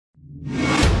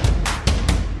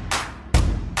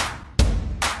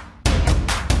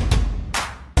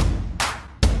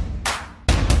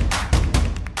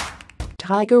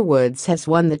Tiger Woods has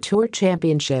won the Tour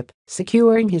Championship,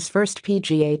 securing his first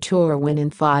PGA Tour win in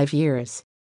 5 years.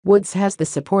 Woods has the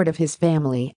support of his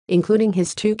family, including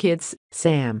his 2 kids,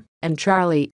 Sam and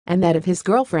Charlie, and that of his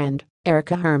girlfriend,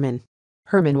 Erica Herman.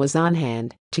 Herman was on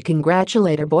hand to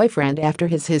congratulate her boyfriend after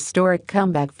his historic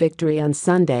comeback victory on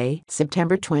Sunday,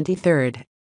 September 23.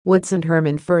 Woods and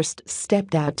Herman first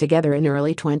stepped out together in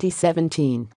early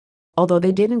 2017. Although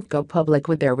they didn't go public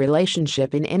with their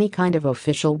relationship in any kind of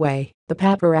official way, the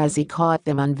paparazzi caught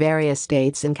them on various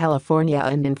dates in California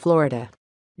and in Florida.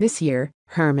 This year,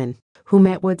 Herman, who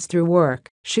met Woods through work,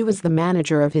 she was the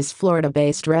manager of his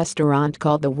Florida-based restaurant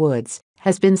called The Woods,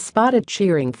 has been spotted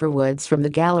cheering for Woods from the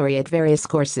gallery at various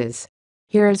courses.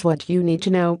 Here's what you need to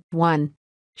know. 1.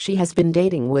 She has been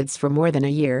dating Woods for more than a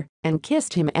year and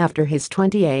kissed him after his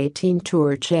 2018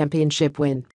 Tour Championship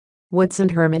win. Woods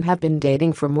and Herman have been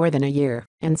dating for more than a year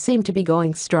and seem to be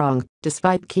going strong,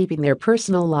 despite keeping their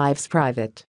personal lives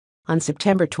private. On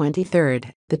September 23,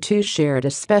 the two shared a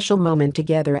special moment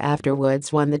together after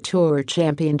Woods won the Tour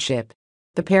Championship.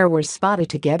 The pair were spotted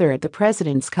together at the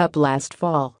President's Cup last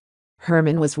fall.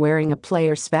 Herman was wearing a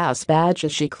player spouse badge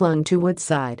as she clung to Woods'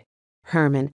 side.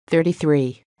 Herman,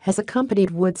 33, has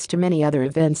accompanied Woods to many other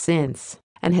events since,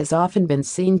 and has often been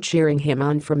seen cheering him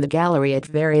on from the gallery at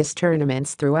various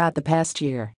tournaments throughout the past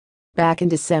year. Back in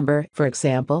December, for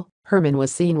example, Herman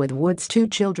was seen with Woods' 2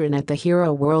 children at the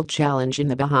Hero World Challenge in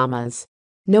the Bahamas.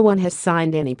 No one has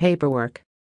signed any paperwork.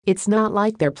 It's not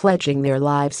like they're pledging their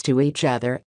lives to each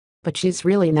other. But she's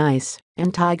really nice,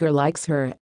 and Tiger likes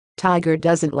her. Tiger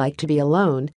doesn't like to be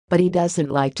alone, but he doesn't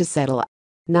like to settle.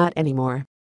 Not anymore.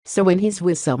 So when he's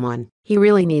with someone, he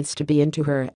really needs to be into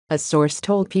her, a source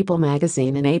told People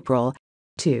magazine in April.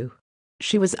 2.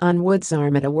 She was on Woods'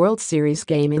 arm at a World Series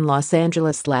game in Los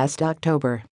Angeles last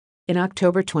October. In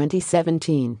October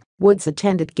 2017, Woods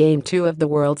attended Game 2 of the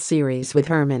World Series with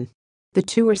Herman. The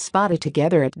two were spotted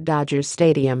together at Dodger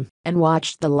Stadium and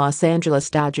watched the Los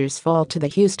Angeles Dodgers fall to the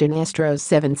Houston Astros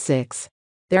 7-6.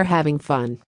 They're having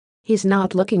fun. He's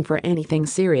not looking for anything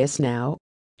serious now.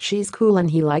 She's cool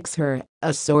and he likes her,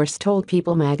 a source told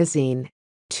People magazine.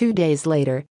 2 days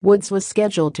later, Woods was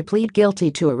scheduled to plead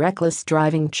guilty to a reckless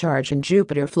driving charge in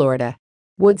Jupiter, Florida.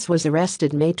 Woods was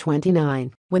arrested May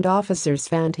 29 when officers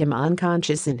found him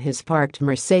unconscious in his parked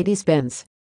Mercedes-Benz.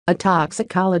 A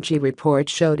toxicology report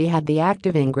showed he had the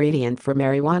active ingredient for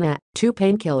marijuana, 2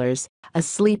 painkillers, a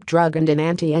sleep drug and an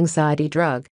anti-anxiety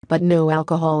drug, but no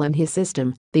alcohol in his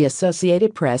system, the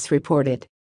Associated Press reported.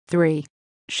 3.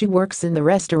 She works in the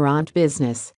restaurant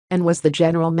business and was the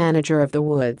general manager of The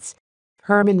Woods.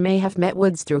 Herman may have met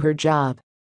Woods through her job.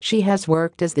 She has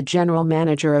worked as the general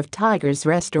manager of Tiger's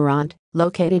restaurant,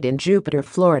 located in Jupiter,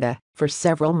 Florida, for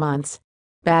several months.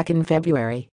 Back in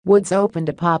February, Woods opened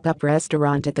a pop-up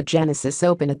restaurant at the Genesis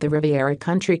Open at the Riviera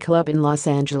Country Club in Los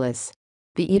Angeles.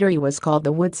 The eatery was called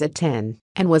The Woods at 10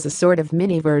 and was a sort of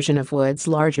mini version of Woods'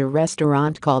 larger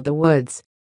restaurant called The Woods.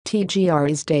 TGR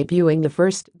is debuting the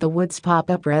first The Woods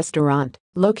pop-up restaurant,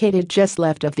 located just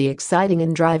left of the exciting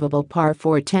and drivable par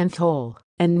 4 10th hole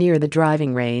and near the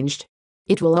driving range.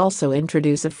 It will also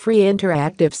introduce a free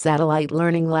interactive satellite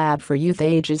learning lab for youth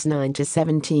ages 9 to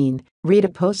 17, read a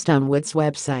post on Woods'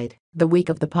 website, the week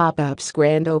of the pop-up's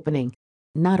grand opening.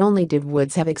 Not only did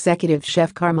Woods have executive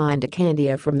chef Carmine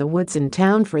DeCandia from The Woods in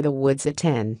town for The Woods at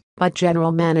 10, but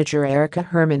general manager Erica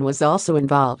Herman was also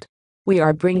involved. We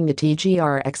are bringing the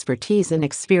TGR expertise and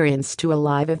experience to a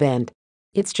live event.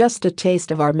 It's just a taste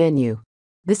of our menu.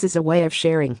 This is a way of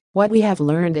sharing what we have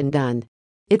learned and done.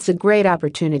 It's a great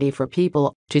opportunity for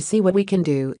people to see what we can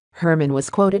do, Herman was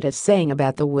quoted as saying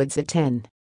about The Woods at 10.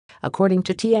 According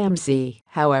to TMZ,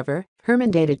 however,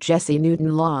 Herman dated Jessie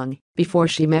Newton long before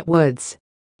she met Woods.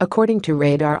 According to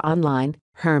Radar Online,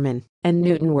 Herman and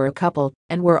Newton were a couple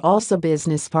and were also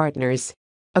business partners.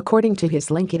 According to his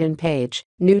LinkedIn page,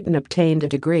 Newton obtained a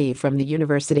degree from the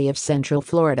University of Central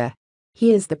Florida.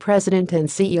 He is the president and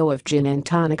CEO of Gin and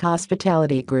Tonic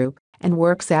Hospitality Group and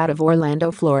works out of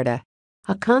Orlando, Florida.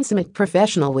 A consummate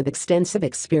professional with extensive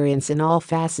experience in all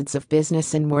facets of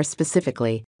business and more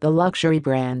specifically, the luxury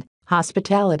brand,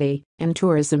 hospitality, and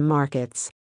tourism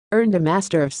markets. Earned a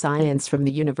Master of Science from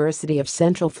the University of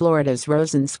Central Florida's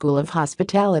Rosen School of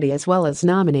Hospitality as well as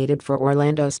nominated for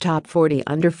Orlando's Top 40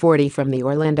 Under 40 from the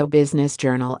Orlando Business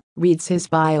Journal, reads his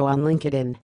bio on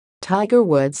LinkedIn. Tiger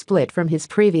Woods split from his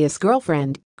previous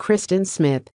girlfriend, Kristen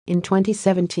Smith, in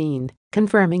 2017,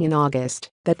 confirming in August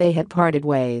that they had parted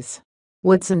ways.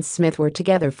 Woods and Smith were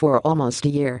together for almost a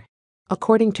year.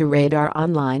 According to Radar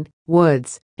Online,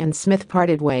 Woods and Smith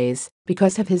parted ways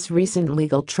because of his recent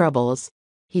legal troubles.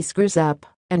 He screws up,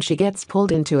 and she gets pulled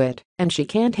into it, and she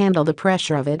can't handle the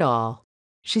pressure of it all.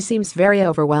 She seems very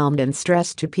overwhelmed and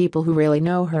stressed to people who really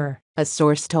know her, a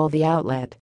source told the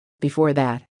outlet. Before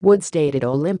that, Woods dated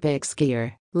Olympic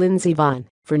skier Lindsey Vonn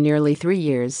for nearly 3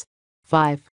 years.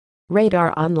 5.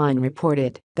 Radar Online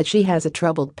reported that she has a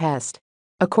troubled past.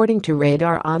 According to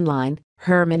Radar Online,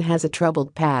 Herman has a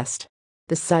troubled past.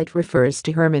 The site refers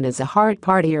to Herman as a hard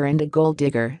partier and a gold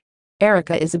digger.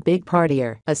 Erica is a big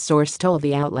partier, a source told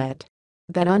the outlet.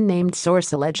 That unnamed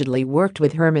source allegedly worked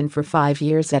with Herman for 5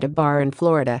 years at a bar in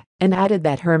Florida and added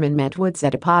that Herman met Woods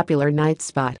at a popular night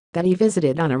spot that he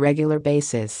visited on a regular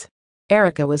basis.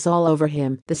 Erica was all over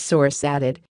him, the source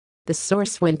added. The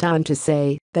source went on to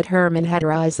say that Herman had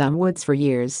her eyes on Woods for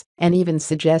years and even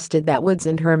suggested that Woods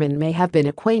and Herman may have been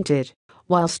acquainted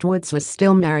whilst Woods was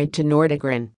still married to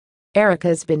Nordegren.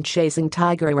 Erica's been chasing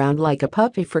Tiger around like a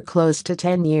puppy for close to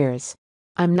 10 years.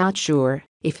 I'm not sure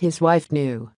if his wife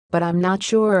knew, but I'm not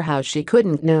sure how she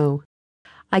couldn't know.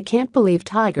 I can't believe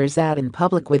Tiger's out in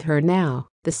public with her now,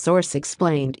 the source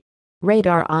explained.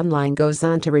 Radar Online goes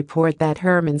on to report that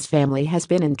Herman's family has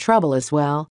been in trouble as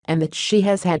well, and that she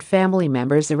has had family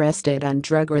members arrested on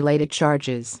drug-related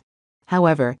charges.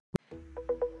 However,